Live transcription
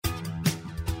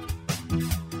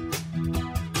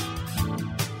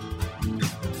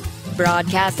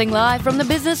Broadcasting live from the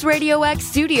Business Radio X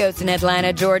studios in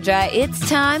Atlanta, Georgia, it's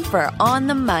time for On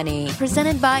the Money,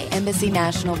 presented by Embassy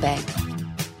National Bank.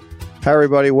 Hi,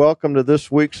 everybody. Welcome to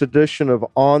this week's edition of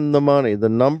On the Money, the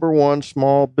number one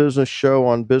small business show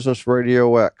on Business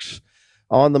Radio X.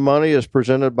 On the Money is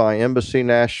presented by Embassy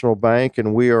National Bank,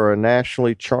 and we are a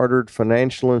nationally chartered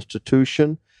financial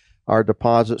institution. Our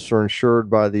deposits are insured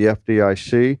by the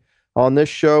FDIC. On this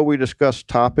show, we discuss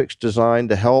topics designed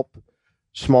to help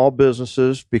small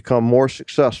businesses become more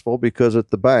successful, because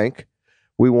at the bank,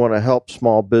 we want to help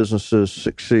small businesses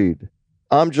succeed.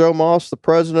 I'm Joe Moss, the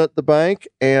president at the bank,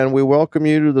 and we welcome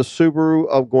you to the Subaru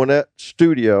of Gwinnett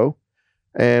studio.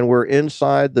 And we're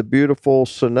inside the beautiful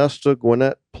Sonesta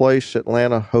Gwinnett Place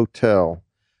Atlanta Hotel.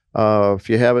 If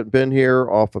you haven't been here,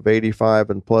 off of 85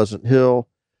 and Pleasant Hill,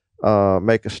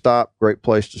 make a stop. Great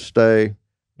place to stay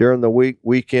during the week,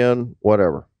 weekend,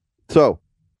 whatever. So,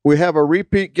 we have a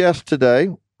repeat guest today.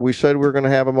 We said we were going to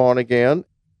have him on again.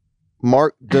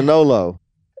 Mark Dinolo.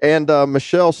 And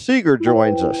Michelle Seeger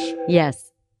joins us.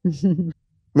 Yes.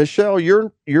 Michelle,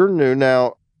 you're new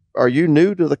now. Are you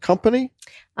new to the company?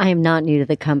 I am not new to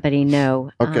the company,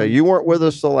 no. Okay, you weren't with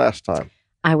us the last time.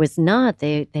 I was not.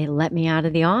 They let me out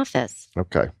of the office.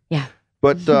 Okay. Yeah.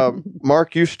 But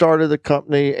Mark, you started the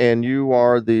company, and you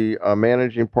are the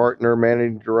managing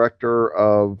director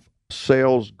of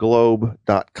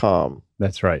salesglobe.com.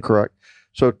 That's right. Correct.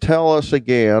 So tell us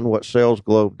again what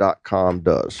salesglobe.com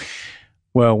does.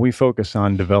 Well, we focus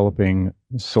on developing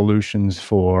solutions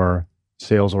for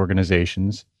sales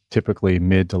organizations, typically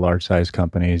mid to large size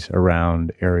companies,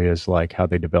 around areas like how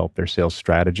they develop their sales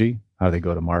strategy, how they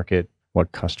go to market,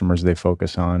 what customers they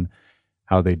focus on,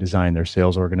 how they design their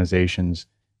sales organizations,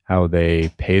 how they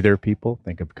pay their people,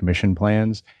 think of commission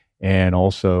plans, and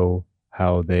also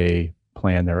how they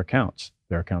plan their account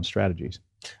strategies.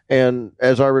 And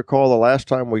as I recall, the last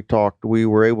time we talked, we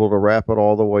were able to wrap it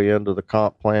all the way into the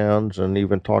comp plans, and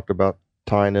even talked about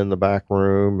tying in the back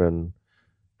room, and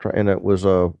it was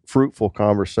a fruitful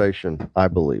conversation, I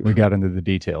believe. We got into the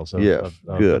details of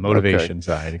the motivation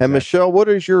side. Exactly. And Michelle, what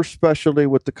is your specialty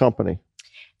with the company?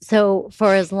 So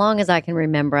for as long as I can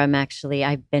remember,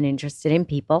 I've been interested in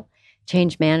people.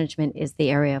 Change management is the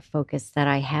area of focus that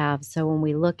I have. So when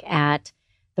we look at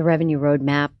the revenue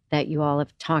roadmap that you all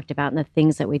have talked about and the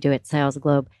things that we do at Sales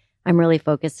Globe, I'm really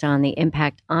focused on the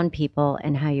impact on people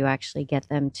and how you actually get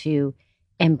them to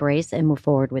embrace and move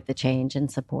forward with the change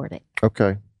and support it.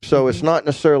 Okay. So it's not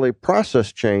necessarily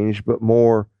process change, but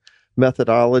more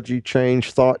methodology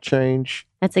change, thought change.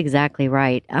 That's exactly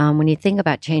right. When you think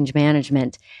about change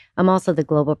management, I'm also the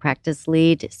global practice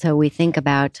lead. So we think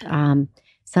about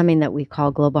something that we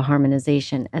call global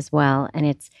harmonization as well. And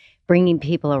it's bringing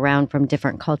people around from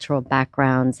different cultural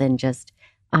backgrounds and just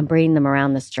bringing them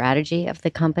around the strategy of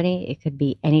the company. It could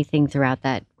be anything throughout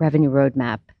that revenue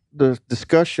roadmap. The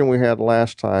discussion we had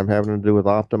last time having to do with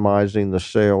optimizing the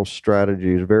sales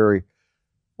strategy is very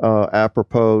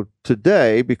apropos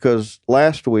today, because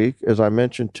last week, as I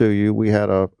mentioned to you, we had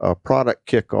a product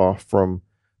kickoff from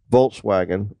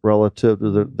Volkswagen relative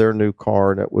to their new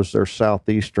car, and it was their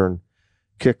Southeastern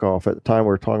kickoff. At the time, we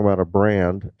were talking about a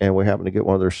brand, and we happened to get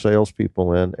one of their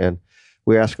salespeople in, and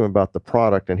we asked him about the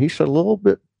product, and he said a little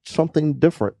bit something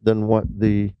different than what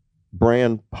the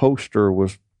brand poster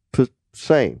was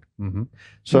saying. Mm-hmm.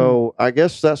 So I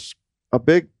guess that's a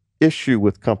big issue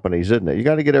with companies, isn't it? You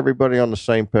got to get everybody on the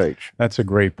same page. That's a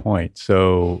great point.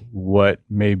 So what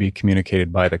may be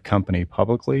communicated by the company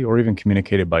publicly, or even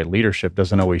communicated by leadership,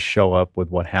 doesn't always show up with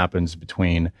what happens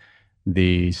between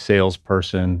the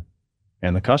salesperson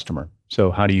and the customer.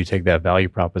 So how do you take that value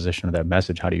proposition or that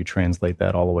message? How do you translate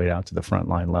that all the way out to the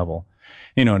frontline level?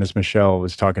 And as Michelle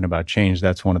was talking about change,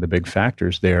 that's one of the big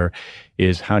factors there,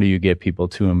 is how do you get people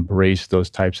to embrace those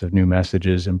types of new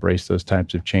messages, embrace those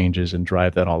types of changes, and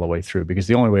drive that all the way through? Because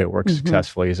the only way it works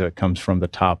successfully is it comes from the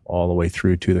top all the way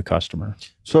through to the customer.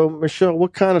 So, Michelle,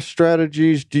 what kind of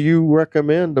strategies do you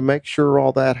recommend to make sure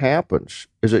all that happens?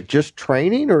 Is it just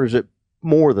training, or is it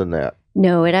more than that?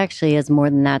 No, it actually is more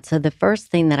than that. So the first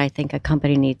thing that I think a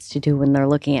company needs to do when they're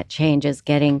looking at change is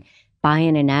getting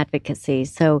buy-in and advocacy.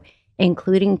 So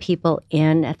including people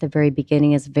in at the very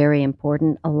beginning is very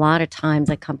important. A lot of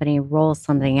times a company rolls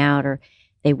something out, or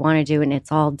they want to do it, and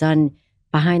it's all done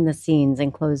behind the scenes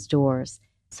and closed doors.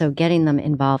 So getting them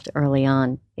involved early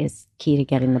on is key to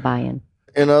getting the buy-in.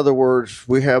 In other words,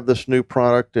 we have this new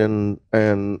product, and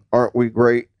aren't we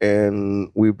great? And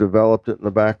we've developed it in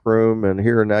the back room, and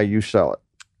here, now you sell it.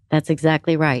 That's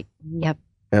exactly right. Yep.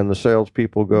 And the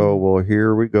salespeople go, well,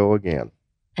 here we go again.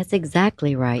 That's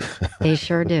exactly right. They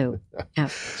sure do. Yeah.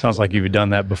 Sounds like you've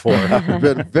done that before. I've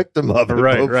been a victim of it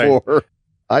Right. before.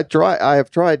 I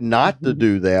have tried not to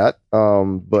do that,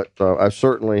 but I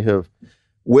certainly have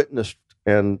witnessed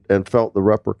and felt the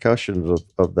repercussions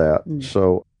of that.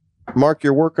 So, Mark,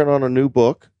 you're working on a new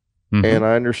book, and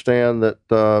I understand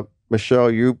that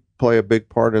Michelle, you play a big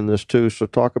part in this too. So,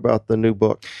 talk about the new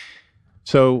book.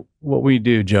 So, what we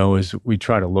do, Joe, is we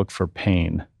try to look for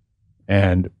pain,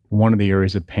 and one of the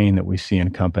areas of pain that we see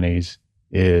in companies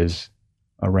is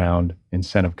around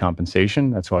incentive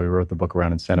compensation. That's why we wrote the book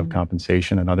around incentive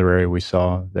compensation. Another area we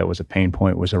saw that was a pain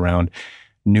point was around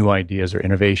new ideas or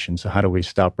innovation. So how do we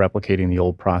stop replicating the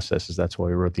old processes? That's why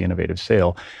we wrote The Innovative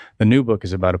Sale. The new book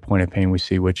is about a point of pain we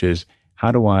see, which is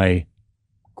how do I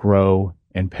grow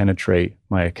and penetrate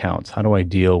my accounts? How do I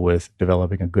deal with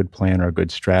developing a good plan or a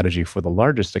good strategy for the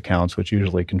largest accounts, which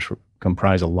usually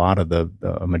comprise a lot of the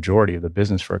majority of the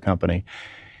business for a company?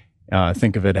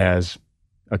 Think of it as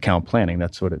account planning.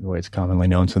 That's the way it's commonly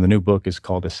known. So the new book is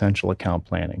called Essential Account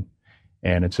Planning,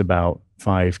 and it's about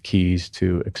 5 keys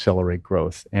to accelerate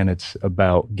growth. And it's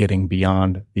about getting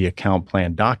beyond the account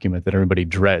plan document that everybody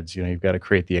dreads. You've got to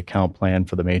create the account plan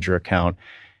for the major account,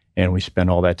 and we spend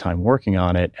all that time working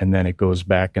on it, and then it goes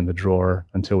back in the drawer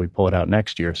until we pull it out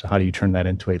next year. So how do you turn that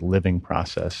into a living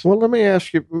process? Well, let me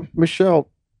ask you, Michelle,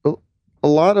 a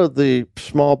lot of the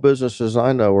small businesses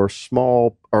I know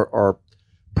are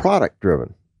product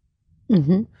driven.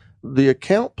 The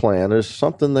account plan is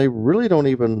something they really don't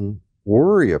even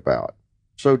worry about.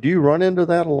 So do you run into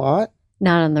that a lot?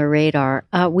 Not on the radar.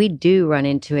 We do run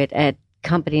into it at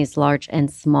companies large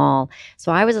and small.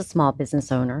 So I was a small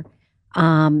business owner.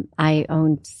 I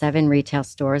owned 7 retail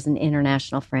stores, an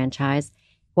international franchise.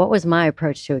 What was my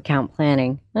approach to account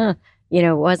planning?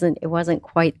 It wasn't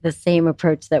quite the same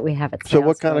approach that we have at Sales. So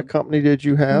what kind of company did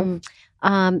you have?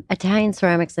 Italian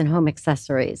ceramics and home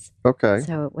accessories. Okay.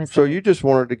 So it was. So you just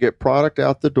wanted to get product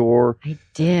out the door. I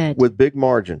did. With big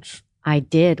margins. I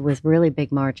did, with really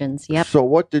big margins. Yep.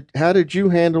 So how did you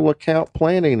handle account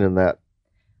planning in that?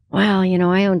 Well,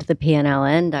 I owned the P&L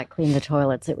end. I cleaned the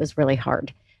toilets. It was really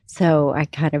hard. So I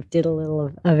kind of did a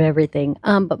little of everything.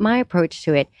 But my approach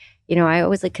to it, I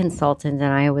was a consultant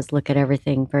and I always look at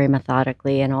everything very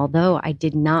methodically. And although I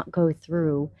did not go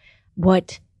through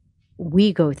what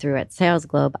we go through at Sales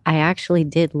Globe, I actually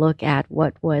did look at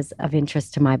what was of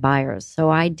interest to my buyers. So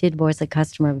I did voice a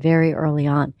customer very early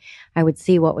on. I would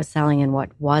see what was selling and what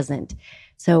wasn't.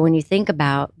 So when you think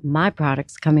about my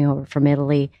products coming over from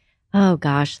Italy, oh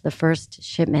gosh, the first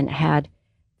shipment had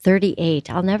 38.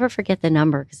 I'll never forget the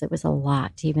number because it was a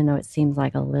lot, even though it seems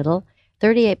like a little.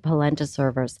 38 polenta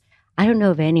servers. I don't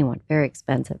know of anyone, very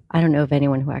expensive. I don't know of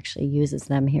anyone who actually uses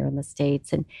them here in the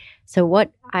States. And so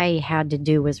what I had to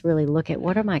do was really look at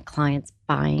what are my clients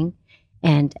buying,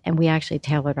 and we actually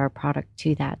tailored our product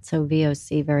to that. So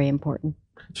VOC, very important.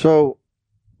 So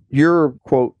your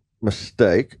quote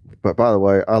mistake, but by the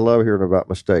way, I love hearing about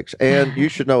mistakes. And you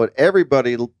should know it.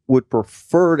 Everybody would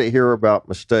prefer to hear about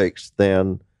mistakes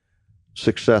than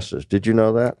successes. Did you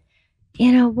know that?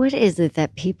 What is it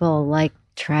that people like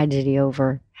tragedy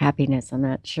over happiness? I'm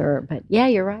not sure, but yeah,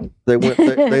 you're right. They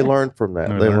learned from that.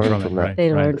 They learned from that. Right,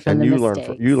 they learned from and the you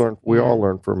mistakes. We all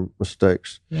learn from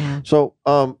mistakes. Yeah. So,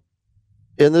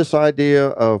 in this idea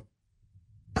of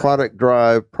product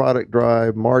drive,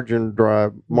 margin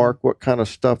drive, Mark, what kind of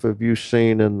stuff have you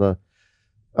seen in the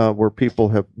where people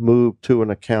have moved to an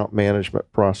account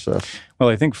management process? Well,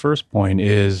 I think first point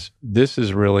is this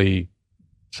is really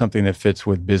something that fits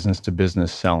with business to business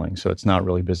selling. So it's not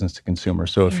really business to consumer.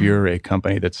 So if you're a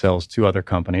company that sells to other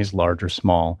companies, large or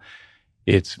small,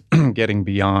 it's getting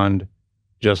beyond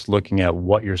just looking at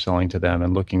what you're selling to them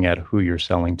and looking at who you're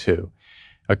selling to.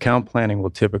 Account planning will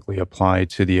typically apply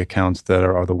to the accounts that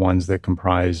are the ones that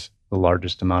comprise the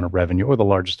largest amount of revenue or the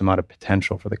largest amount of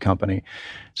potential for the company.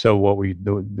 So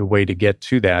the way to get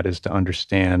to that is to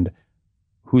understand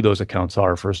who those accounts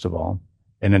are, first of all,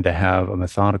 and then to have a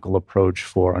methodical approach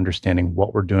for understanding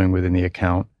what we're doing within the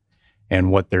account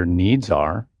and what their needs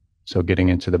are. So getting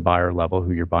into the buyer level,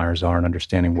 who your buyers are, and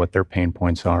understanding what their pain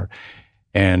points are,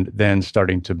 and then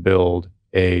starting to build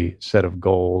a set of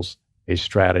goals, a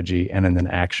strategy, and then an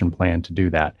action plan to do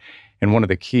that. And one of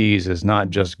the keys is not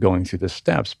just going through the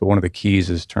steps, but one of the keys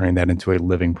is turning that into a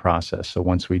living process. So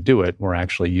once we do it, we're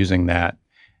actually using that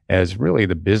as really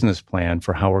the business plan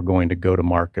for how we're going to go to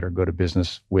market or go to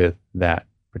business with that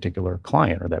particular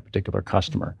client or that particular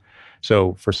customer.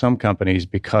 So for some companies,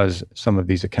 because some of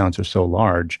these accounts are so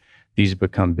large, these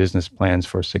become business plans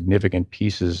for significant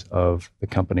pieces of the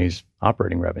company's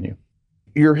operating revenue.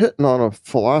 You're hitting on a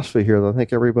philosophy here that I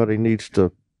think everybody needs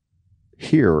to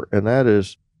here, and that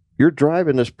is you're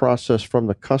driving this process from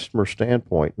the customer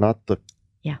standpoint, not the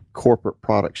corporate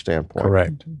product standpoint.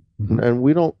 Correct. And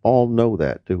we don't all know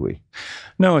that, do we?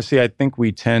 No, see, I think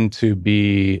we tend to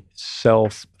be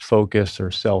self-focused or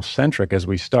self-centric as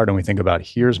we start, and we think about,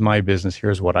 here's my business,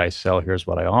 here's what I sell, here's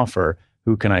what I offer,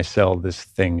 who can I sell this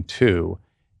thing to?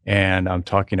 And I'm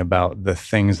talking about the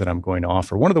things that I'm going to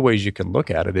offer. One of the ways you can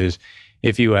look at it is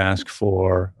if you ask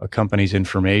for a company's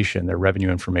information, their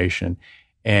revenue information,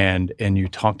 and you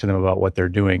talk to them about what they're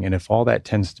doing, and if all that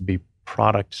tends to be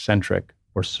product-centric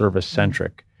or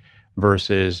service-centric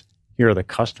versus here are the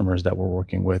customers that we're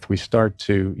working with, we start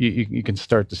to, you can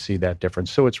start to see that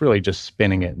difference. So it's really just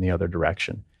spinning it in the other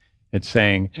direction. It's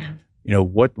saying,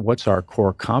 what's our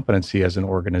core competency as an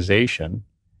organization?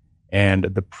 And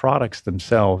the products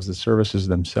themselves, the services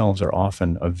themselves are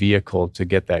often a vehicle to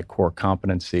get that core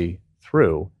competency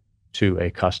through to a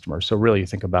customer. So really you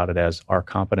think about it as our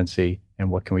competency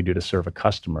and what can we do to serve a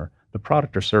customer. The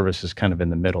product or service is kind of in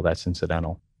the middle. That's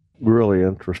incidental. Really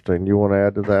interesting. You want to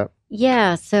add to that?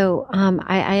 Yeah. So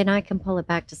I can pull it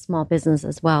back to small business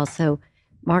as well. So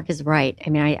Mark is right. I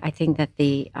mean, I think that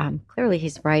clearly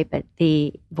he's right, but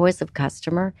the voice of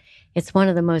customer, it's one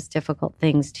of the most difficult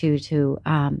things to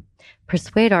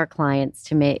persuade our clients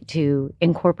to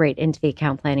incorporate into the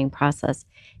account planning process,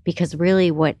 because really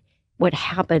what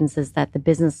happens is that the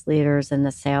business leaders and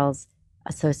the sales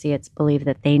associates believe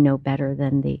that they know better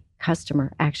than the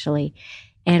customer actually.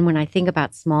 And when I think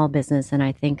about small business and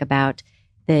I think about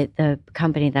the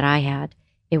company that I had,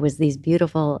 it was these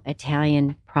beautiful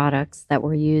Italian products that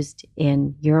were used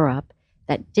in Europe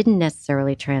that didn't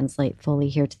necessarily translate fully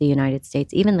here to the United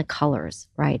States, even the colors,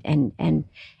 right? And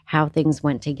how things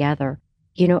went together.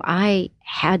 I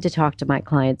had to talk to my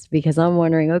clients because I'm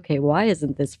wondering, okay, why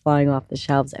isn't this flying off the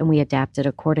shelves? And we adapted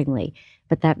accordingly.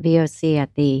 But that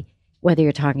VOC whether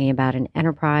you're talking about an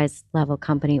enterprise level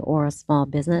company or a small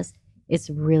business, it's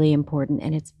really important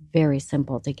and it's very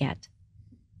simple to get.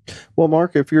 Well,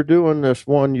 Mark, if you're doing this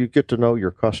one, you get to know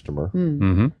your customer.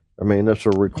 Mm-hmm. I mean, that's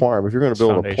a requirement. If you're going to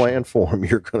build a plan for them,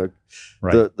 you're going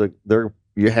to,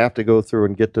 you have to go through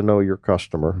and get to know your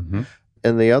customer. Mm-hmm.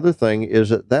 And the other thing is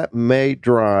that may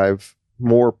drive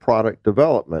more product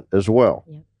development as well.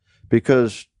 Yep.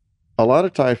 Because a lot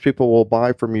of times people will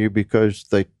buy from you because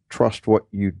they trust what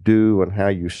you do and how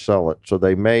you sell it. So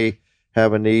they may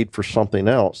have a need for something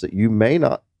else that you may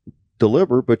not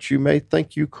deliver, but you may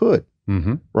think you could.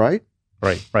 Mm-hmm. Right?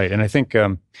 Right. And I think,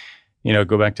 go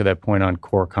back to that point on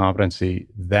core competency,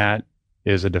 that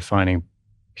is a defining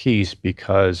piece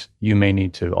because you may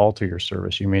need to alter your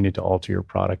service. You may need to alter your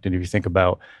product. And if you think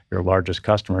about your largest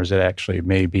customers, it actually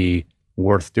may be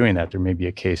worth doing that. There may be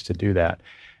a case to do that.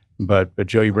 But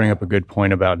Joe, you bring up a good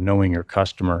point about knowing your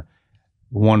customer.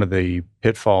 One of the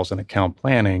pitfalls in account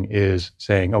planning is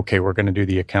saying, okay, we're going to do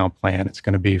the account plan. It's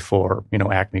going to be for,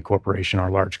 Acme Corporation,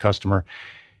 our large customer.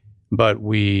 But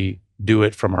we do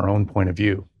it from our own point of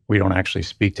view. We don't actually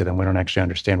speak to them. We don't actually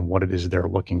understand what it is they're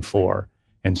looking for.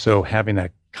 And so having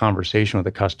that conversation with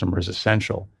the customer is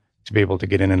essential to be able to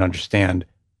get in and understand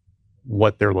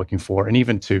what they're looking for, and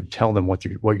even to tell them what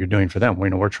you're doing for them.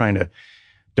 We're trying to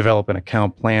develop an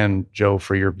account plan, Joe,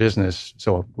 for your business,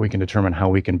 so we can determine how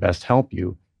we can best help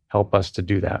you. Help us to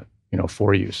do that,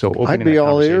 for you. So I'd be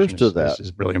all ears to that.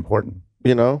 Is really important.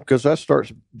 Because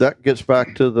that gets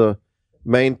back to the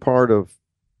main part of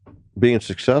being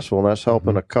successful, and that's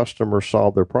helping a customer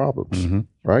solve their problems. Mm-hmm.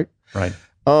 Right.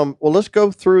 Well, let's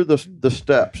go through the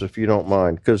steps, if you don't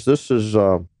mind, because this is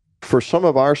for some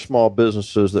of our small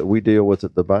businesses that we deal with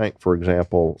at the bank, for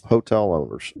example, hotel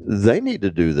owners. They need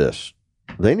to do this.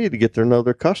 They need to get to know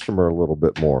their customer a little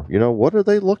bit more. What are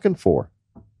they looking for?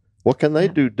 What can they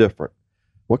do different?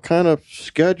 What kind of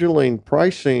scheduling,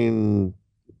 pricing,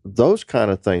 those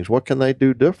kind of things? What can they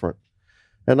do different?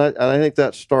 And I think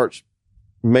that starts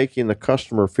making the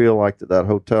customer feel like that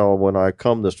hotel, when I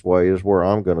come this way, is where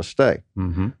I'm going to stay.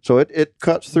 Mm-hmm. So it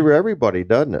cuts through everybody,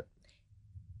 doesn't it?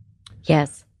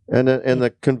 Yes. And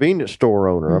the convenience store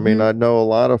owner. Mm-hmm. I mean, I know a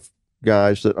lot of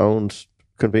guys that owns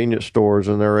convenience stores,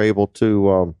 and they're able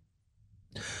to,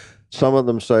 some of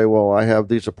them say, well, I have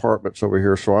these apartments over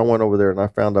here, so I went over there and I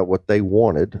found out what they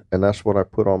wanted, and that's what I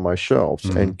put on my shelves.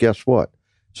 Mm-hmm. And guess what?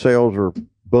 Sales are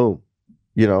boom.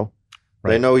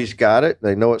 They know he's got it.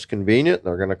 They know it's convenient.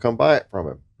 They're going to come buy it from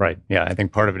him. Right. Yeah. I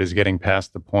think part of it is getting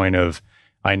past the point of,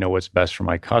 I know what's best for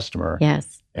my customer.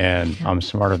 Yes. And I'm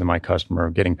smarter than my customer,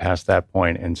 getting past that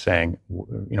point and saying,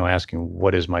 asking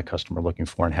what is my customer looking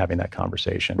for and having that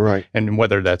conversation. Right. And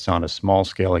whether that's on a small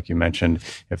scale, like you mentioned,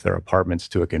 if they're apartments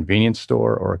to a convenience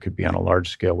store, or it could be on a large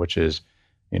scale, which is,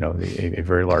 a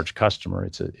very large customer,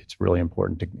 it's really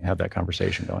important to have that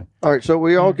conversation going. All right, so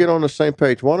we all get on the same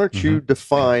page. Why don't you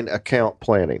define account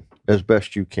planning as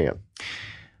best you can?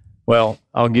 Well,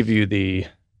 I'll give you the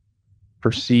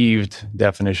perceived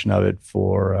definition of it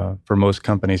for most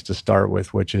companies to start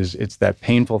with, which is it's that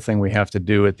painful thing we have to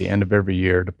do at the end of every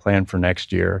year to plan for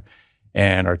next year.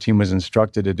 And our team was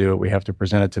instructed to do it. We have to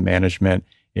present it to management.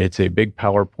 It's a big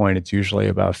PowerPoint. It's usually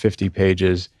about 50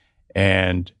 pages.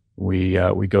 And we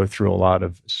go through a lot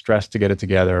of stress to get it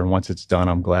together. And once it's done,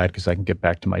 I'm glad because I can get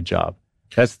back to my job.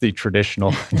 That's the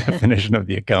traditional definition of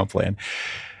the account plan.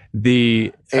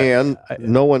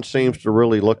 No one seems to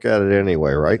really look at it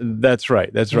anyway, right? That's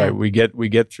right. Right. We get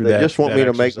through that. They just want me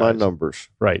to make my exercise. Numbers.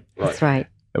 Right. That's right.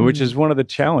 Which is one of the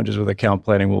challenges with account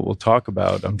planning. We'll talk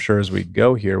about, I'm sure, as we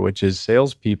go here, which is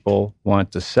salespeople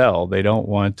want to sell. They don't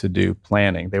want to do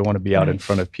planning. They want to be out in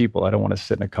front of people. I don't want to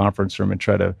sit in a conference room and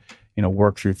try to,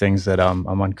 work through things that I'm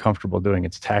uncomfortable doing.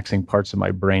 It's taxing parts of my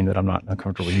brain that I'm not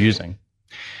comfortable using.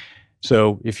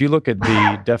 So if you look at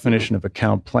the definition of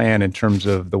account plan in terms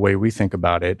of the way we think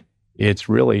about it, it's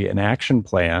really an action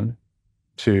plan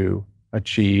to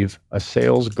achieve a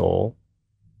sales goal,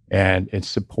 and it's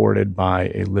supported by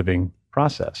a living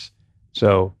process.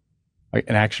 So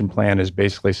an action plan is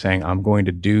basically saying, I'm going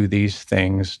to do these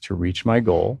things to reach my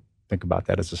goal. Think about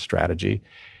that as a strategy.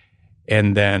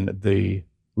 And then the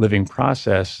living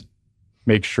process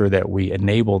make sure that we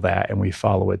enable that and we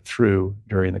follow it through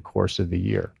during the course of the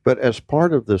year. But as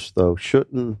part of this, though,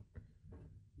 shouldn't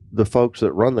the folks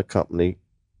that run the company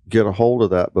get a hold of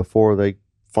that before they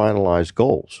finalize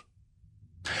goals?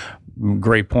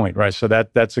 Great point, right? So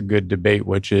that's a good debate,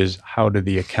 which is how do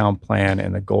the account plan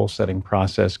and the goal setting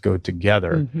process go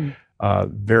together?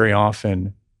 Very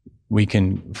often we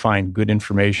can find good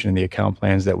information in the account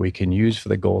plans that we can use for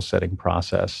the goal setting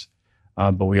process.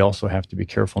 But we also have to be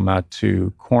careful not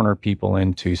to corner people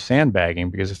into sandbagging,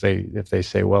 because if they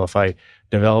say, well, if I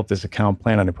develop this account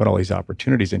plan and I put all these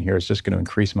opportunities in here, it's just going to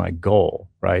increase my goal,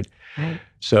 right?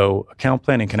 So account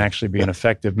planning can actually be an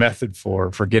effective method for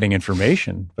getting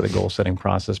information for the goal setting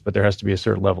process, but there has to be a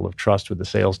certain level of trust with the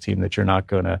sales team that you're not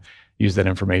going to use that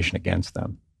information against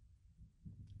them.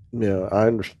 Yeah, I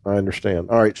understand.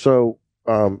 All right, so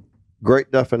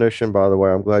great definition, by the way.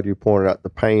 I'm glad you pointed out the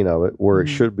pain of it, where it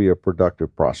should be a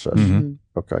productive process.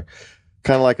 Okay.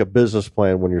 Kind of like a business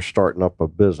plan when you're starting up a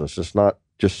business. It's not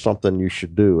just something you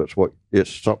should do.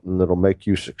 It's something that'll make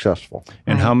you successful.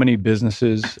 And how many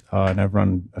businesses, and I've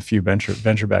run a few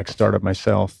venture-backed startup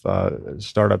myself,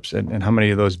 startups, and how many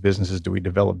of those businesses do we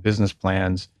develop business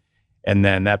plans, and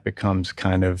then that becomes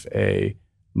kind of a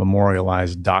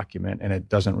memorialized document, and it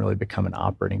doesn't really become an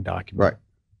operating document.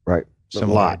 Right.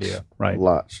 Similar Lots. idea. Right.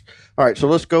 Lots. All right. So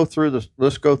let's go through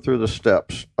the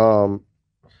steps, or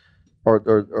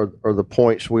the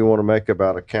points we want to make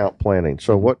about account planning.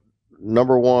 So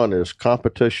number one is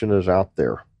competition is out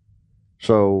there.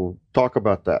 So talk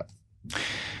about that.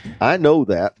 I know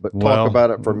that, but talk about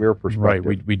it from your perspective.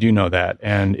 Right. We do know that.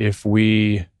 And if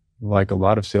we, like a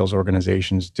lot of sales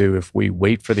organizations do, if we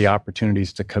wait for the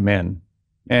opportunities to come in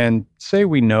and say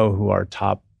we know who our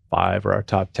top 5 or our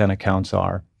top 10 accounts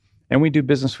are, and we do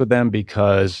business with them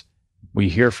because we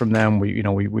hear from them.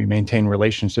 We maintain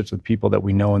relationships with people that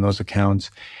we know in those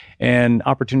accounts, and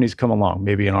opportunities come along.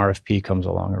 Maybe an RFP comes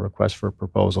along, a request for a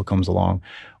proposal comes along,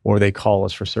 or they call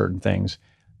us for certain things.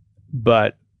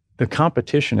 But the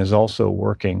competition is also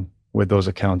working with those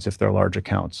accounts if they're large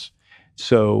accounts.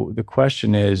 So the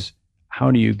question is,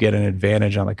 how do you get an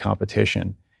advantage on the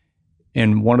competition?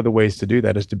 And one of the ways to do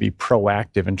that is to be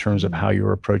proactive in terms of how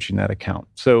you're approaching that account.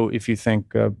 So if you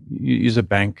think, you use a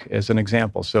bank as an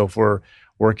example. So if we're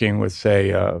working with, say,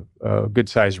 a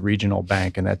good-sized regional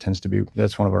bank, and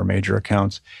that's one of our major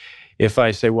accounts. If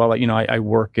I say, well, we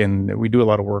do a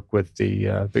lot of work with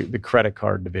the credit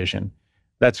card division.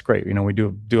 That's great. We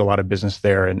do a lot of business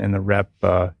there, and the rep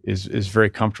is very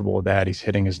comfortable with that. He's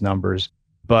hitting his numbers.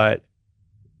 But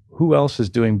who else is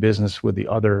doing business with the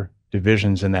other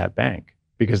divisions in that bank?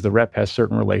 Because the rep has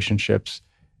certain relationships.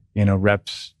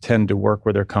 Reps tend to work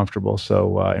where they're comfortable,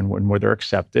 so and where they're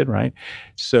accepted, right?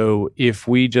 So if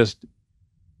we just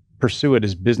pursue it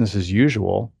as business as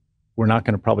usual, we're not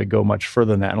going to probably go much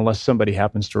further than that unless somebody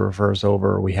happens to refer us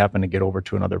over, or we happen to get over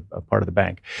to another part of the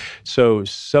bank. So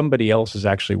somebody else is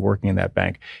actually working in that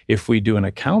bank. If we do an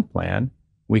account plan,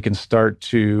 we can start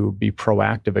to be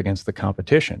proactive against the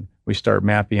competition. We start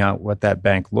mapping out what that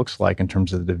bank looks like in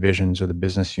terms of the divisions or the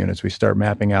business units. We start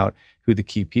mapping out who the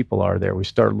key people are there. We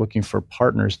start looking for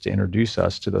partners to introduce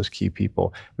us to those key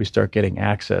people. We start getting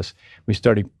access. We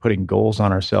start putting goals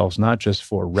on ourselves, not just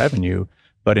for revenue,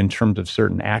 but in terms of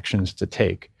certain actions to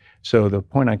take. So the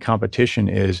point on competition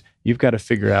is you've got to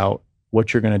figure out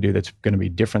what you're going to do that's going to be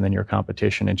different than your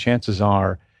competition. And chances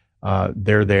are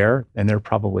they're there and they're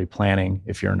probably planning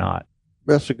if you're not.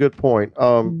 That's a good point.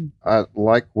 I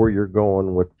like where you're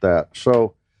going with that.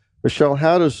 So, Michelle,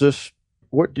 how does this,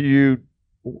 what do you,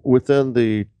 within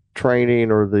the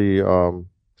training or the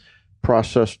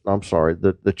process,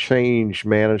 the change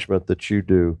management that you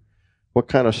do, what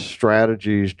kind of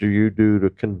strategies do you do to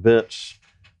convince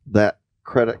that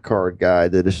credit card guy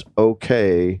that it's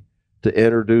okay to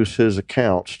introduce his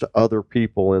accounts to other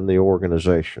people in the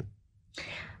organization?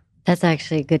 That's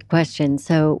actually a good question.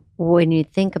 So when you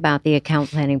think about the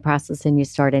account planning process and you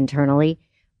start internally,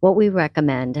 what we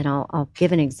recommend, and I'll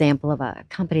give an example of a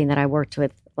company that I worked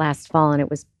with last fall, and it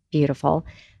was beautiful.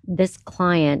 This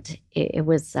client, it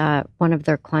was one of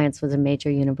their clients was a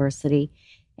major university,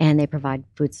 and they provide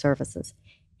food services.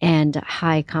 And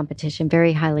high competition,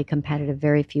 very highly competitive,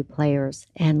 very few players,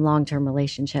 and long-term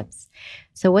relationships.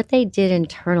 So what they did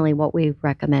internally, what we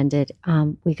recommended,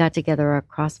 we got together a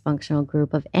cross-functional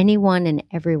group of anyone and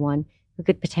everyone who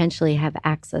could potentially have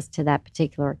access to that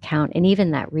particular account and even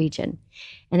that region.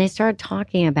 And they started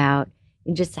talking about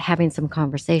just having some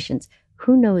conversations.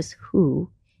 Who knows who?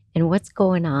 And what's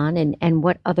going on and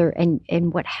what other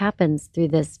and what happens through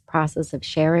this process of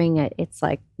sharing it. It's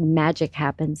like magic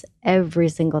happens every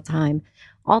single time.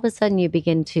 All of a sudden you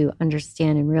begin to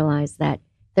understand and realize that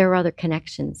there are other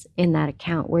connections in that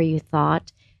account where you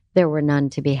thought there were none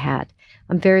to be had.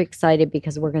 I'm very excited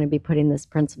because we're going to be putting this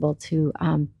principle to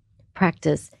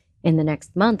practice in the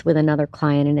next month with another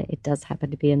client, and it does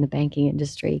happen to be in the banking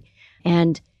industry.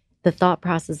 And the thought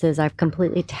process is I've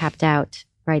completely tapped out,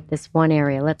 right, this one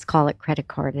area, let's call it credit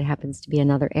card. It happens to be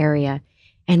another area.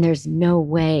 And there's no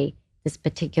way this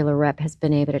particular rep has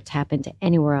been able to tap into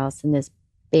anywhere else in this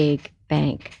big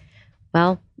bank.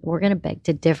 Well, we're going to beg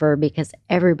to differ because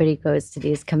everybody goes to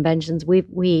these conventions.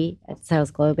 We at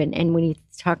Sales Globe, and when you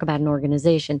talk about an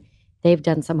organization, they've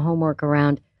done some homework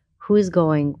around who's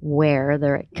going where.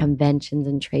 They're at conventions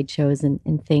and trade shows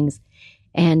and things.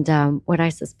 And what I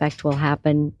suspect will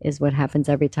happen is what happens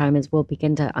every time is we'll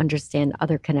begin to understand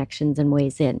other connections and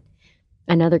ways in.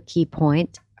 Another key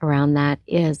point around that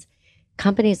is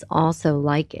companies also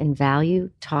like and value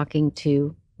talking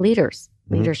to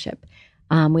leadership.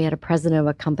 We had a president of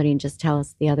a company just tell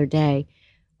us the other day,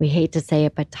 we hate to say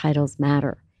it, but titles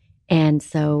matter. And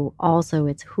so also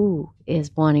it's who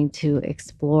is wanting to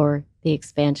explore the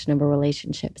expansion of a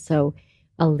relationship. So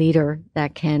a leader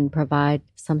that can provide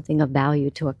something of value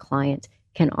to a client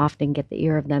can often get the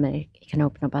ear of them, and it can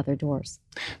open up other doors.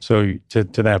 So to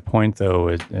that point,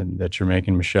 though, that you're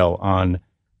making, Michelle, on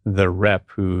the rep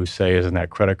who, say, is in that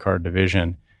credit card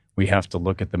division, we have to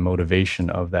look at the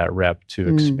motivation of that rep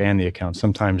to expand the account.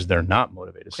 Sometimes they're not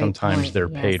motivated. Sometimes they're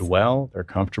paid well, they're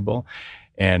comfortable.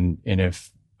 And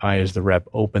if I, as the rep,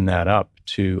 open that up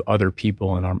to other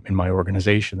people in my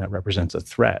organization, that represents a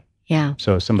threat. Yeah.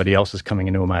 So if somebody else is coming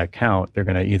into my account, they're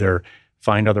going to either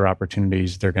find other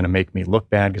opportunities, they're going to make me look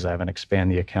bad because I haven't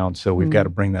expanded the account. So we've got to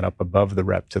bring that up above the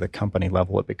rep to the company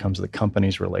level. It becomes the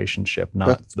company's relationship, not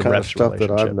That's the kind rep's of stuff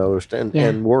relationship. that I've noticed.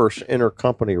 And worse,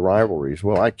 intercompany rivalries.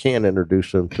 Well, I can't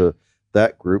introduce them to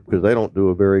that group because they don't do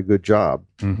a very good job,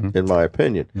 in my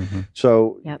opinion.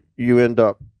 So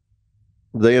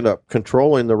they end up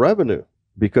controlling the revenue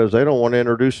because they don't want to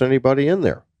introduce anybody in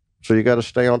there. So you got to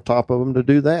stay on top of them to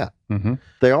do that.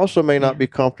 They also may not be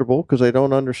comfortable because they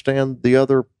don't understand the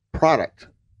other product,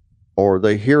 or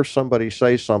they hear somebody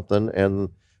say something and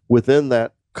within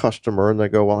that customer, and they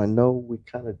go, well, I know we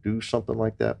kind of do something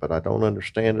like that, but I don't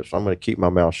understand it, so I'm going to keep my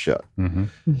mouth shut.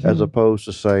 As opposed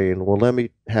to saying, well, let me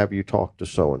have you talk to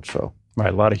so-and-so.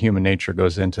 Right, a lot of human nature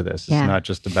goes into this. It's not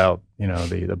just about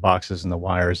the boxes and the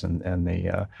wires and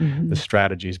the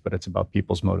strategies, but it's about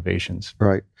people's motivations.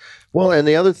 Right. Well, and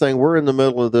the other thing, we're in the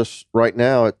middle of this right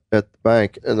now at the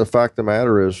bank, and the fact of the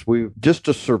matter is, we just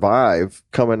to survive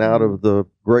coming out of the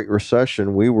Great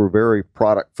Recession, we were very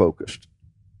product focused,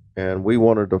 and we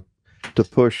wanted to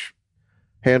push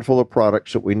a handful of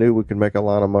products that we knew we could make a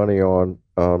lot of money on,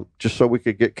 just so we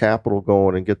could get capital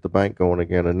going and get the bank going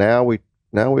again. And now we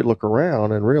look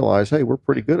around and realize, hey, we're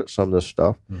pretty good at some of this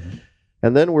stuff.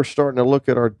 And then we're starting to look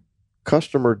at our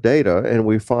customer data, and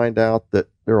we find out that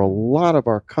there are a lot of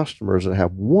our customers that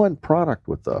have one product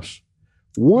with us,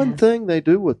 one thing they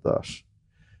do with us.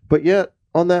 But yet,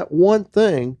 on that one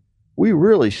thing, we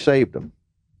really saved them.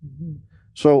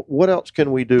 So what else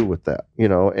can we do with that?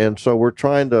 And so we're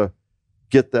trying to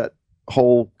get that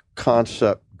whole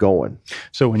concept going.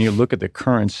 So when you look at the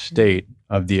current state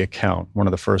of the account, one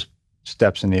of the first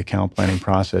steps in the account planning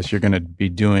process, you're going to be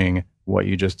doing what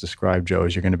you just described, Joe,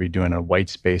 is you're going to be doing a white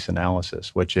space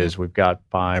analysis, which is we've got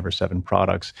 5 or 7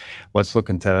 products. Let's look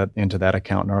into that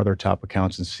account and our other top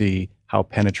accounts and see how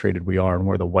penetrated we are and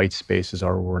where the white spaces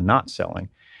are where we're not selling.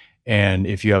 And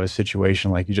if you have a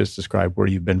situation like you just described where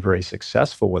you've been very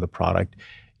successful with a product,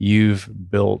 you've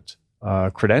built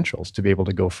credentials to be able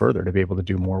to go further, to be able to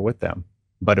do more with them.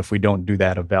 But if we don't do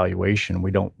that evaluation,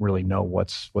 we don't really know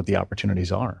what the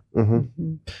opportunities are. Mm-hmm.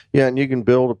 Mm-hmm. Yeah, and you can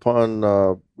build upon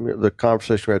the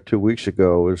conversation we had 2 weeks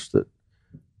ago is that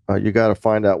you got to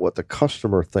find out what the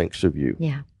customer thinks of you.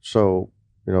 Yeah. So,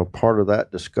 part of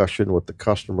that discussion with the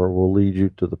customer will lead you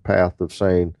to the path of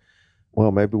saying,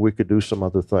 well, maybe we could do some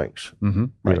other things. Mm-hmm.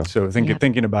 Right. So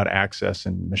thinking about access,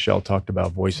 and Michelle talked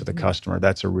about voice of the customer,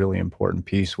 that's a really important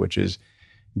piece, which is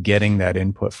getting that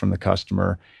input from the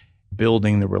customer,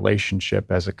 building the relationship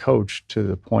as a coach to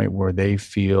the point where they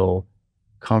feel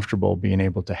comfortable being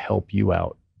able to help you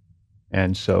out.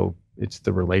 And so it's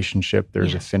the relationship.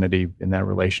 There's affinity in that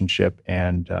relationship,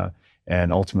 and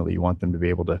ultimately you want them to be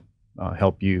able to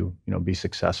help you, be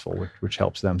successful, which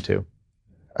helps them too.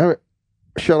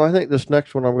 Michelle, I think this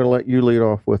next one I'm going to let you lead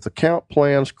off with. Account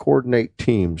plans coordinate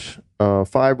teams.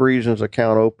 5 reasons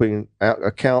account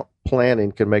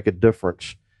planning can make a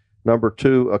difference. Number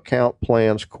 2, account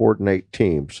plans coordinate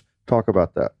teams. Talk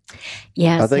about that.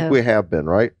 Yeah, I think we have been,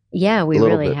 right? Yeah, we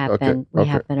really have been. We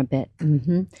have been a bit.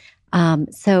 Mm-hmm.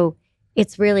 So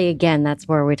it's really, again, that's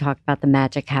where we talk about the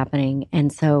magic happening.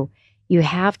 And so you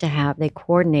have to they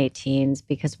coordinate teams,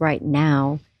 because right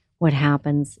now what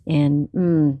happens in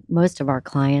most of our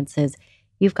clients is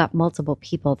you've got multiple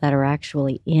people that are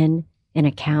actually in an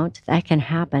account. That can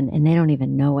happen and they don't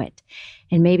even know it.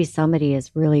 And maybe somebody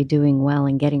is really doing well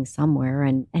and getting somewhere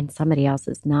and somebody else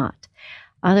is not.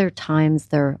 Other times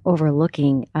they're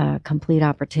overlooking a complete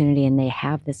opportunity and they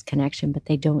have this connection, but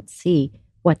they don't see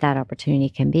what that opportunity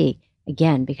can be,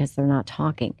 again, because they're not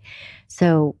talking.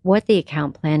 So what the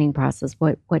account planning process,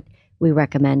 what we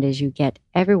recommend is you get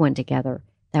everyone together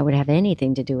that would have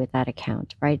anything to do with that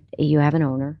account, right? You have an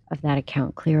owner of that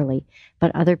account, clearly,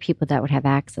 but other people that would have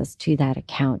access to that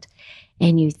account.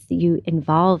 And you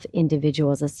involve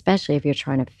individuals, especially if you're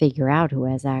trying to figure out who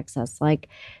has access, like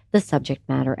the subject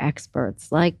matter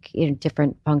experts, like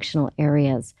different functional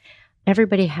areas.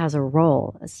 Everybody has a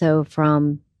role. So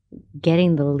from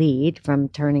getting the lead, from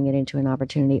turning it into an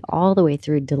opportunity, all the way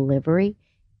through delivery,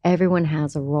 everyone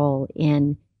has a role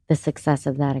in the success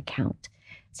of that account.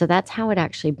 So that's how it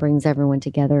actually brings everyone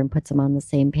together and puts them on the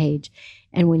same page.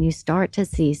 And when you start to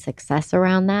see success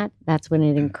around that, that's when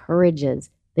it encourages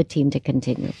the team to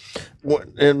continue.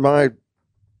 In my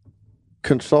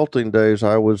consulting days,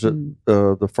 I was at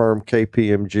the firm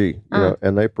KPMG,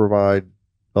 and they provide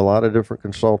a lot of different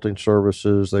consulting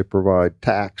services. They provide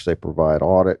tax, they provide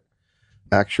audit,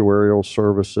 actuarial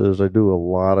services. They do a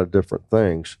lot of different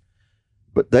things.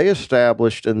 But they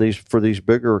established for these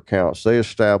bigger accounts, they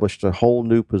established a whole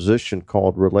new position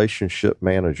called relationship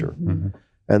manager. Mm-hmm.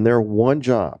 And their one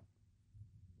job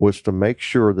was to make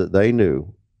sure that they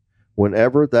knew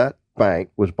whenever that bank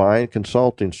was buying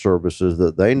consulting services,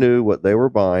 that they knew what they were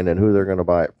buying and who they're going to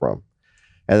buy it from.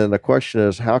 And then the question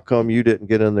is, how come you didn't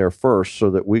get in there first so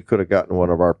that we could have gotten one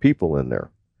of our people in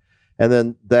there? And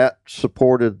then that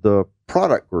supported the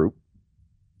product group,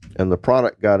 and the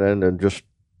product got in and just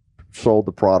sold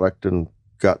the product and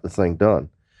got the thing done.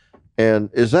 And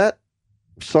is that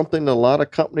something that a lot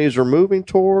of companies are moving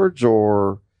towards,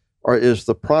 or is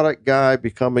the product guy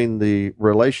becoming the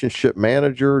relationship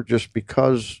manager just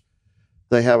because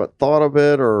they haven't thought of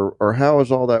it, or how is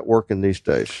all that working these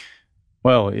days?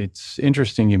 Well, it's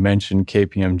interesting you mentioned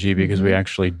KPMG, because we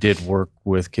actually did work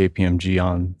with KPMG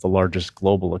on the largest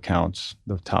global accounts,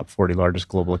 the top 40 largest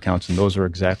global accounts, and those are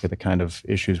exactly the kind of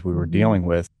issues we were dealing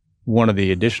with. One of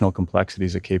the additional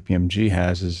complexities that KPMG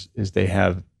has is they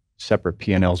have separate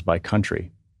P&Ls by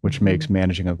country, which makes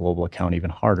managing a global account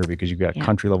even harder, because you've got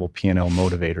country-level P&L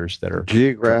motivators that are...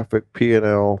 Geographic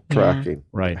P&L tracking.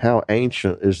 Right. How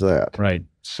ancient is that? Right.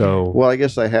 So... Well, I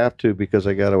guess they have to, because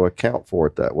they got to account for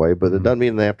it that way, but it doesn't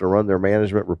mean they have to run their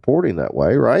management reporting that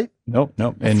way, right? No.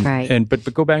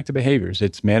 But go back to behaviors.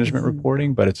 It's management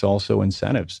reporting, but it's also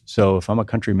incentives. So if I'm a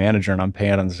country manager and I'm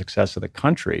paying on the success of the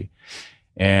country,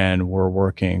 and we're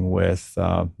working with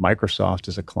Microsoft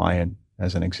as a client,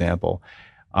 as an example,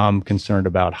 I'm concerned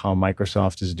about how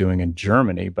Microsoft is doing in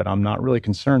Germany, but I'm not really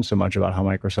concerned so much about how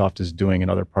Microsoft is doing in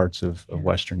other parts of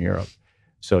Western Europe.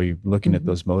 So you're looking at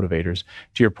those motivators.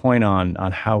 To your point on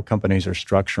how companies are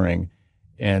structuring,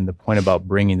 and the point about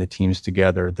bringing the teams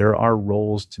together, there are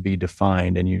roles to be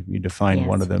defined, and you defined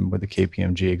one of them with the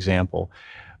KPMG example.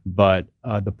 But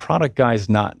the product guy is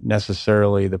not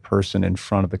necessarily the person in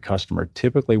front of the customer.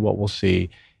 Typically, what we'll see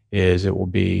is it will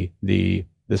be the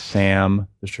SAM,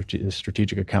 the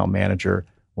strategic account manager,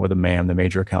 or the MAM, the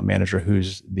major account manager,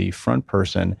 who's the front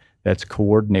person that's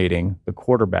coordinating the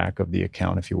quarterback of the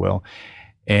account, if you will.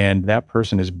 And that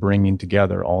person is bringing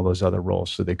together all those other roles.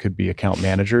 So they could be account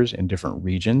managers in different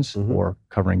regions or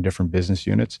covering different business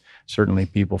units. Certainly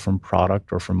people from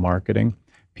product or from marketing,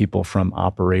 people from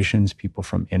operations, people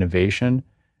from innovation,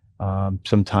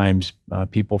 sometimes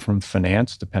people from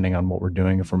finance, depending on what we're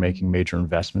doing, if we're making major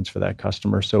investments for that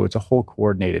customer. So it's a whole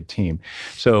coordinated team.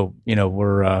 So,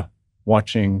 we're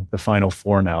watching the Final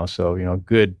Four now. So, a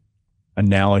good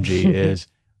analogy is,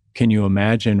 can you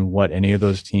imagine what any of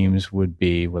those teams would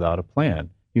be without a plan?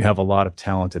 You have a lot of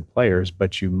talented players,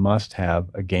 but you must have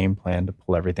a game plan to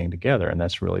pull everything together. And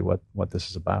that's really what this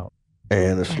is about.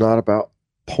 And it's not about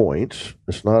points.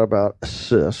 It's not about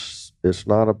assists. It's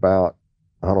not about,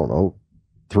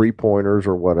 3-pointers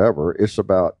or whatever. It's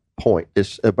about point.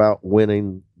 It's about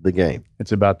winning the game.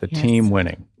 It's about the team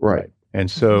winning. Right.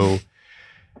 And so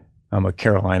I'm a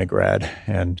Carolina grad,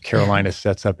 and Carolina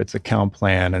sets up its account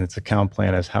plan, and its account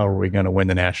plan is how are we going to win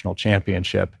the national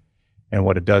championship? And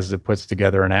what it does is it puts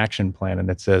together an action plan, and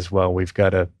it says, well, we've got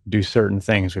to do certain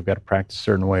things. We've got to practice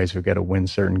certain ways. We've got to win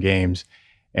certain games.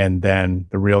 And then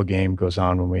the real game goes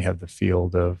on when we have the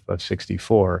field of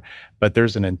 64. But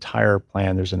there's an entire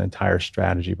plan. There's an entire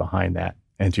strategy behind that.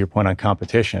 And to your point on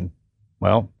competition,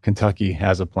 well, Kentucky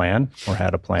has a plan or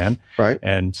had a plan. Right.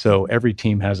 And so every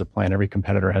team has a plan. Every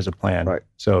competitor has a plan. Right.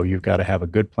 So you've got to have a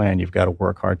good plan. You've got to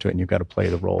work hard to it, and you've got to play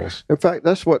the roles. In fact,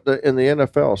 that's what in the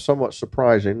NFL is somewhat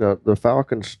surprising. The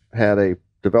Falcons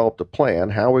developed a plan.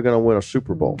 How are we going to win a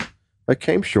Super Bowl? They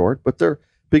came short, but they're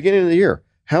beginning of the year.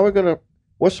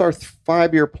 What's our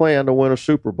 5-year plan to win a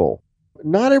Super Bowl?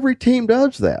 Not every team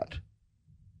does that.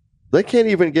 They can't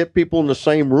even get people in the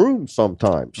same room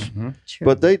sometimes. Mm-hmm.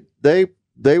 But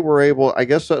they were able, I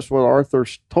guess that's what Arthur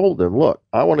told them. Look,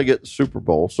 I want to get the Super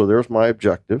Bowl, so there's my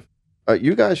objective.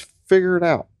 You guys figure it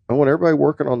out. I want everybody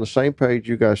working on the same page.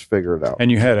 You guys figure it out.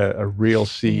 And you had a real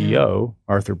CEO,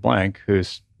 Arthur Blank,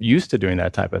 who's used to doing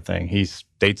that type of thing. He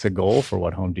states a goal for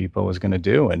what Home Depot was going to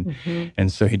do.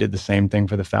 And so he did the same thing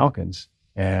for the Falcons,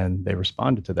 and they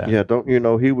responded to that. Yeah, don't you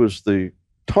know, he was the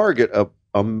target of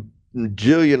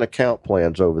jillion account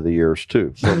plans over the years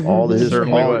too, from all his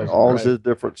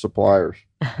different suppliers.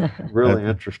 Really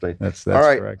interesting. That's all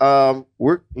right. Correct.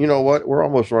 We're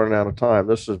almost running out of time.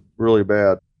 This is really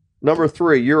bad. Number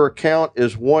 3, your account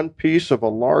is one piece of a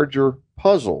larger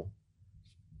puzzle.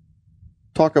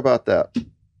 Talk about that.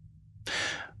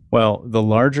 Well, the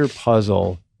larger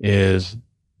puzzle is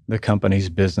the company's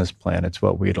business plan. It's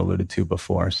what we had alluded to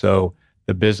before. So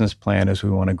the business plan is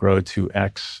we want to grow to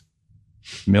X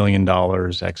 $1 million,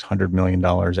 X $100 million,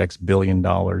 X $1 billion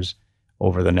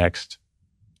over the next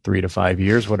 3 to 5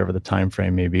 years, whatever the time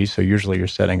frame may be. So usually you're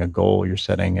setting a goal, you're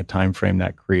setting a time frame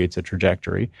that creates a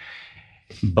trajectory.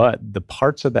 But the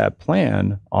parts of that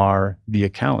plan are the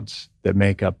accounts that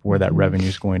make up where that revenue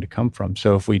is going to come from.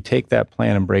 So if we take that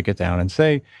plan and break it down and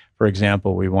say, for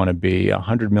example, we want to be a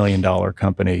 $100 million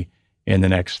company in the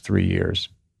next 3 years.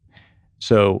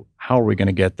 So how are we going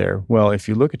to get there? Well, if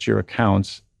you look at your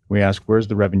accounts, we ask, where's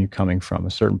the revenue coming from?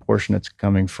 A certain portion it's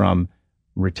coming from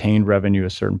retained revenue, a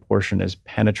certain portion is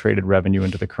penetrated revenue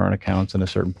into the current accounts, and a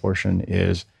certain portion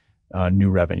is new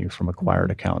revenue from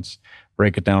acquired accounts.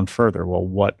 Break it down further. Well,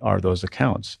 what are those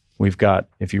accounts? We've got,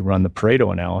 if you run the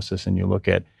Pareto analysis and you look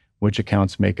at which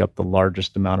accounts make up the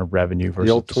largest amount of revenue versus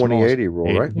the old 20-80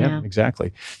 rule, right? Yeah,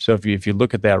 exactly. So if you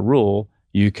look at that rule,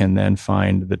 you can then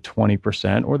find the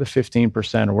 20% or the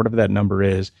 15% or whatever that number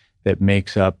is that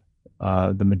makes up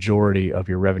the majority of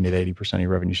your revenue, the 80% of your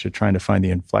revenue. So trying to find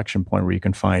the inflection point where you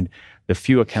can find the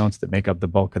few accounts that make up the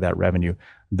bulk of that revenue.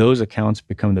 Those accounts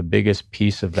become the biggest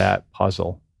piece of that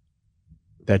puzzle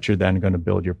that you're then going to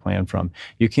build your plan from.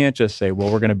 You can't just say,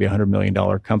 well, we're going to be a $100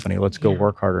 million company. Let's go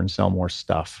work harder and sell more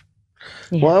stuff.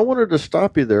 Yeah. Well, I wanted to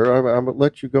stop you there. I'm going to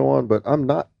let you go on, but I'm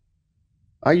not.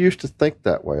 I used to think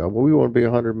that way. We want to be a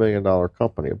 $100 million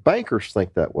company. Bankers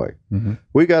think that way. Mm-hmm.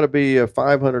 We got to be a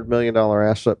 $500 million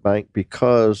asset bank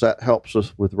because that helps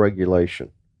us with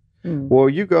regulation. Well,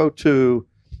 you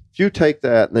take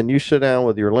that and then you sit down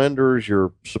with your lenders,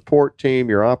 your support team,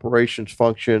 your operations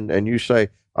function, and you say,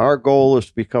 our goal is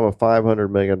to become a $500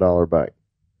 million bank.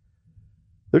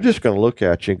 They're just going to look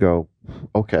at you and go,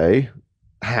 okay,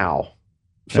 how?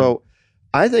 Yeah. So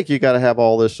I think you got to have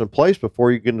all this in place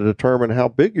before you can determine how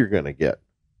big you're going to get.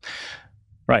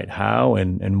 Right. How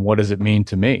and what does it mean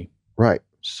to me? Right.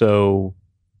 So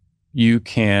you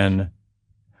can,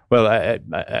 Well,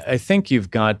 I think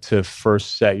you've got to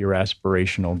first set your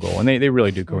aspirational goal, and they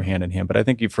really do go hand in hand. But I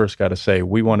think you first got to say,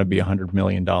 we want to be $100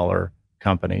 million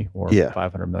company or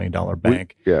 $500 million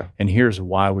bank. And here's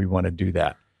why we want to do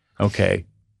that. Okay,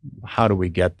 how do we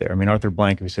get there? I mean, Arthur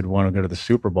Blank, if he said, we want to go to the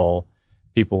Super Bowl,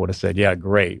 people would have said, yeah,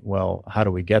 great. Well, how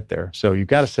do we get there? So you've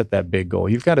got to set that big goal.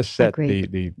 You've got to set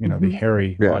the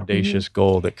hairy, audacious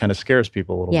goal that kind of scares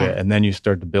people a little bit. And then you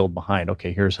start to build behind,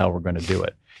 okay, here's how we're going to do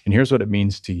it. And here's what it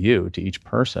means to you, to each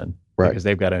person, because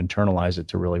they've got to internalize it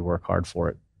to really work hard for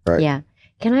it. Right. Yeah.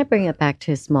 Can I bring it back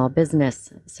to small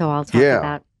business? So I'll talk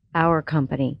about our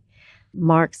company.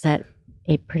 Mark set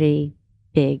a pretty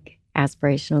big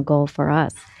aspirational goal for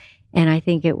us. And I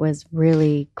think it was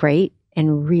really great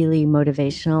and really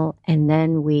motivational. And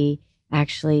then we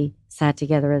actually sat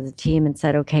together as a team and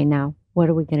said, okay, now what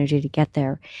are we going to do to get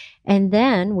there? And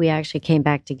then we actually came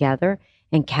back together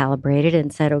and calibrated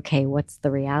and said, okay, what's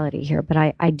the reality here?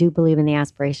 But I do believe in the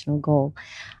aspirational goal.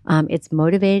 It's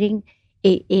motivating.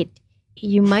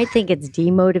 You might think it's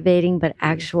demotivating, but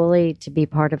actually to be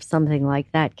part of something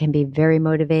like that can be very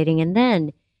motivating. And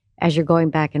then as you're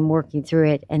going back and working through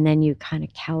it, and then you kind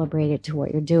of calibrate it to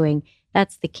what you're doing,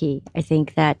 that's the key. I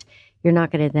think that you're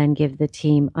not going to then give the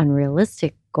team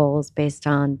unrealistic goals based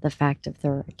on the fact of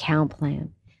their account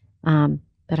plan.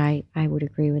 But I would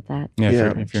agree with that.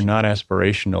 Yeah, if you're not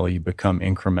aspirational, you become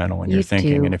incremental in your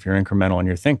thinking. And if you're incremental in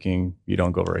your thinking, you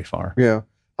don't go very far. Yeah.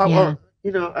 I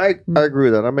agree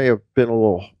with that. I may have been a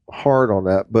little hard on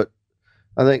that, but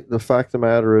I think the fact of the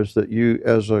matter is that you,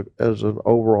 as an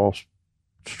overall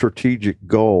strategic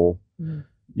goal,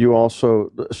 you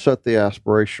also set the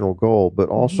aspirational goal, but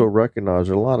also recognize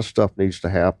that a lot of stuff needs to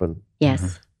happen.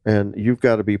 Yes. And you've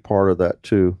got to be part of that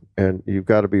too. And you've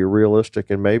got to be realistic,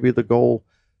 and maybe the goal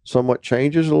somewhat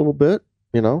changes a little bit.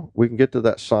 You know, we can get to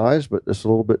that size, but it's a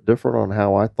little bit different on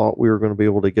how I thought we were going to be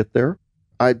able to get there.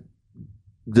 I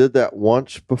did that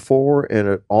once before and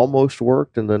it almost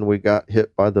worked. And then we got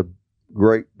hit by the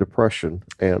Great Depression.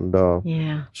 And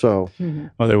so.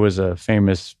 Well, there was a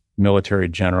famous military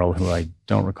general who I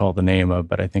don't recall the name of,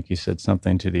 but I think he said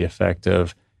something to the effect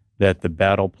of that the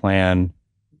battle plan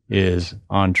is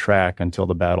on track until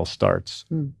the battle starts.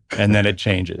 And then it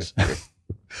changes.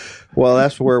 Well,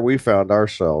 that's where we found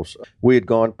ourselves. We had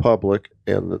gone public,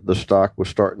 and the stock was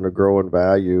starting to grow in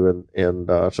value, and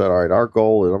said, all right, our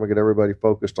goal is I'm going to get everybody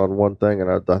focused on one thing, and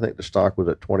I think the stock was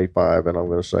at 25, and I'm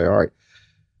going to say, all right,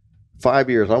 5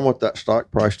 years, I want that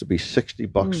stock price to be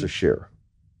 $60 a share.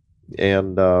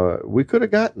 And we could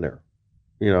have gotten there,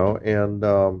 you know,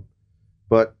 and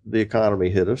but the economy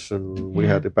hit us, and we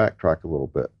had to backtrack a little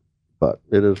bit. But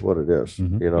it is what it is,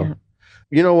 you know. Yeah.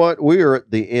 You know what? We are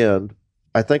at the end.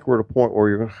 I think we're at a point where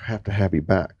you're going to have you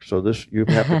back. So you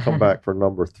have to come back for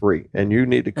number 3, and you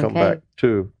need to come back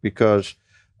too, because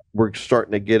we're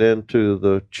starting to get into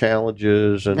the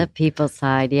challenges and the people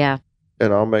side. Yeah.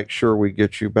 And I'll make sure we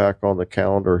get you back on the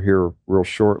calendar here real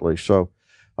shortly. So,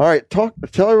 all right, tell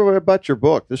everybody about your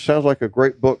book. This sounds like a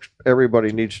great book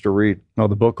everybody needs to read. Well,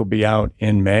 the book will be out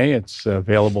in May. It's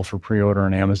available for pre-order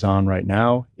on Amazon right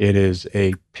now. It is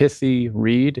a pithy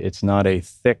read. It's not a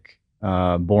thick,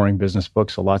 boring business book.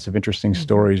 So lots of interesting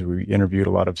stories. We interviewed a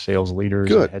lot of sales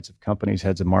leaders, heads of companies,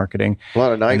 heads of marketing. A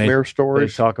lot of nightmare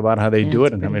stories. They talk about how they do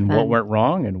it and what went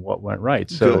wrong and what went right.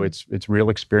 So it's real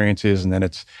experiences, and then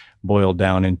it's boiled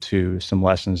down into some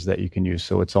lessons that you can use.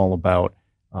 So it's all about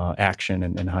action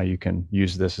and how you can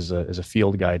use this as a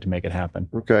field guide to make it happen.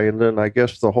 Okay, and then I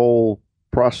guess the whole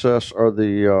process or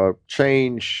the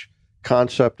change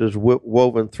concept is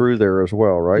woven through there as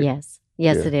well, right?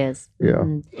 Yes, it is. Yeah.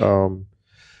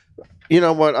 You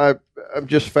know what? I'm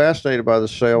just fascinated by the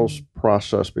sales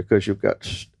process, because you've got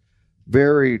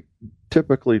very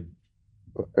typically,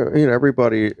 you know,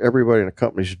 everybody in a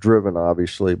company is driven,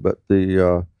 obviously, but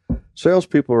the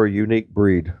salespeople are a unique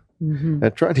breed.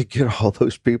 And trying to get all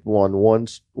those people on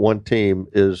one team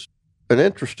is an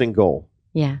interesting goal.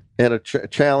 Yeah. And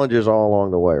challenges all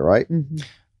along the way, right?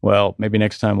 Well, maybe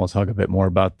next time we'll talk a bit more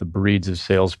about the breeds of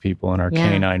salespeople in our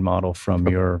canine model, from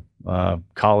your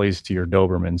collies to your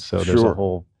Dobermans. So there's a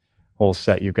whole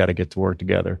set you've got to get to work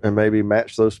together. And maybe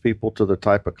match those people to the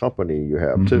type of company you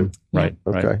have too. Right.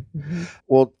 Okay.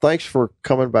 Well, thanks for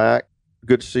coming back.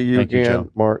 Good to see you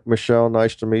again, Mark. Michelle,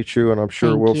 nice to meet you, and I'm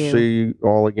sure we'll see you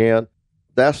all again.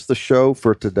 That's the show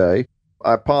for today.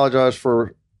 I apologize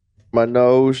for my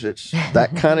nose. It's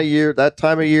that kind of year, that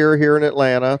time of year here in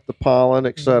Atlanta, the pollen,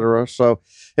 etc. So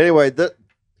anyway,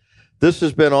 this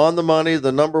has been On the Money,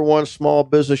 the #1 small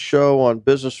business show on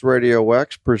Business Radio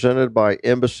X, presented by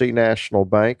Embassy National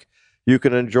Bank. You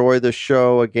can enjoy the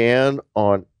show again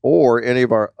on or any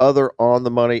of our other On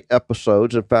the Money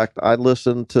episodes. In fact, I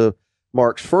listened to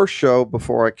Mark's first show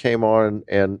before I came on,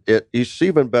 and it's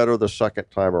even better the second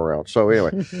time around. So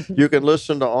anyway, you can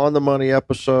listen to On the Money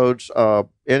episodes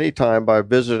anytime by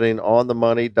visiting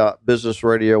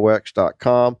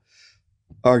onthemoney.businessradiox.com.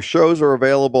 Our shows are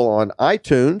available on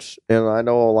iTunes, and I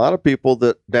know a lot of people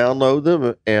that download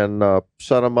them and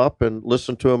set them up and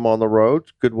listen to them on the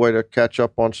road. Good way to catch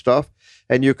up on stuff.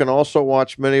 And you can also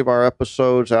watch many of our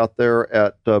episodes out there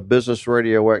at Business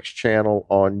Radio X channel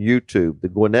on YouTube, the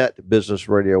Gwinnett Business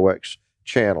Radio X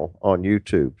channel on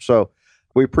YouTube. So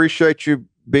we appreciate you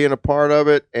being a part of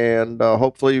it, and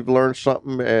hopefully you've learned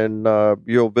something, and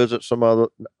you'll visit some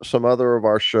other of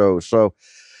our shows. So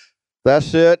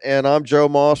that's it. And I'm Joe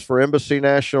Moss for Embassy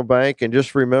National Bank. And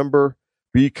just remember,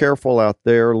 be careful out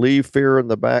there. Leave fear in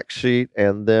the back seat.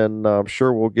 And then I'm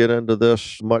sure we'll get into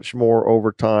this much more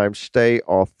over time. Stay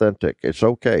authentic. It's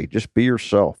okay. Just be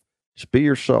yourself. Just be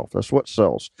yourself. That's what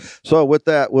sells. So with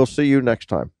that, we'll see you next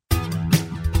time.